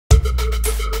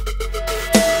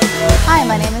Hi,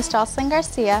 my name is Jocelyne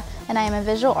Garcia, and I am a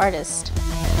visual artist.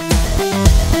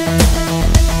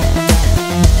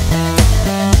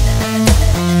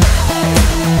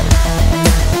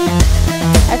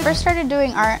 I first started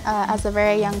doing art as a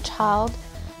very young child.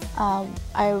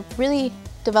 I really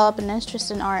developed an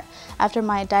interest in art after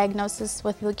my diagnosis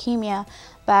with leukemia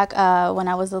back when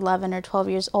I was 11 or 12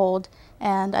 years old,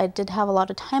 and I did have a lot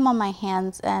of time on my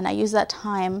hands, and I used that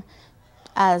time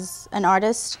as an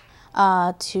artist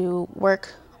to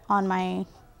work on my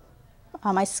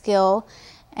skill,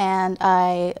 and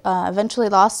I eventually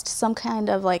lost some kind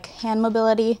of hand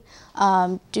mobility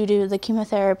due to the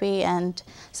chemotherapy and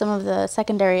some of the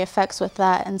secondary effects with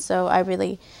that, and so I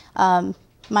really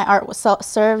my art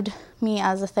served me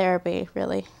as a therapy,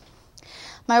 really.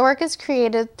 My work is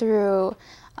created through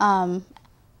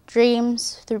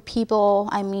dreams, through people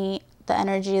I meet, the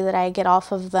energy that I get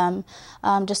off of them,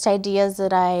 just ideas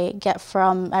that I get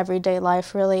from everyday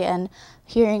life, really, and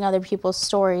hearing other people's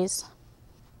stories.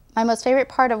 My most favorite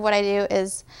part of what I do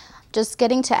is just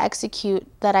getting to execute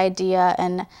that idea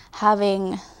and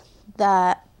having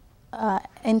that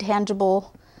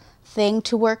intangible thing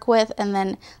to work with, and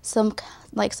then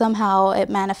somehow it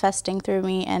manifesting through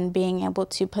me and being able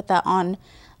to put that on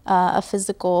a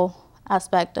physical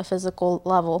aspect, a physical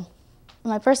level.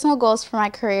 My personal goals for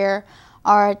my career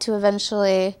are to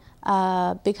eventually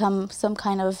become some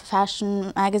kind of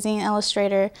fashion magazine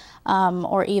illustrator,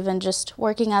 or even just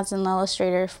working as an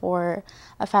illustrator for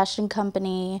a fashion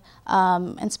company,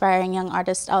 inspiring young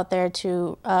artists out there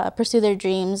to pursue their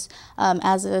dreams.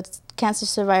 As a cancer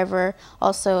survivor,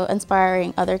 also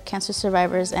inspiring other cancer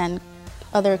survivors and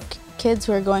other kids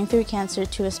who are going through cancer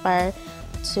to aspire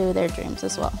to their dreams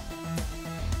as well.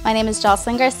 My name is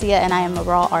Jocelyne Garcia, and I am a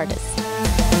raw artist.